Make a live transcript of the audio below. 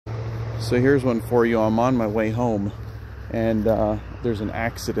So here's one for you. I'm on my way home, and there's an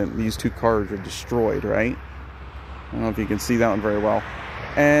accident. These two cars are destroyed, right? I don't know if you can see that one very well.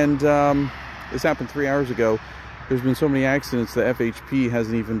 And this happened 3 hours ago. There's been so many accidents that FHP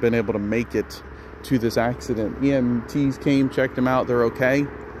hasn't even been able to make it to this accident. EMTs came, checked them out, they're okay.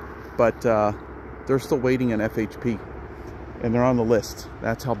 But they're still waiting on FHP. And they're on the list.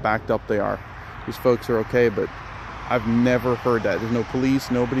 That's how backed up they are. These folks are okay, but I've never heard that. There's no police,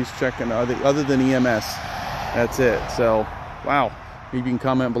 nobody's checking other than EMS. That's it. So, wow. Maybe you can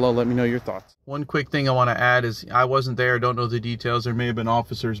comment below, let me know your thoughts. One quick thing I want to add is I wasn't there, don't know the details. There may have been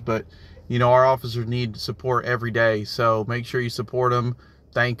officers, but you know, our officers need support every day. So make sure you support them,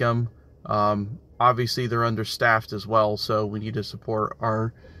 thank them. Obviously, they're understaffed as well, so we need to support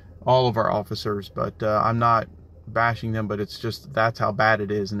all of our officers. But I'm not bashing them, but it's just that's how bad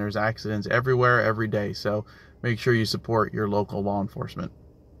it is, and there's accidents everywhere every day. So make sure you support your local law enforcement.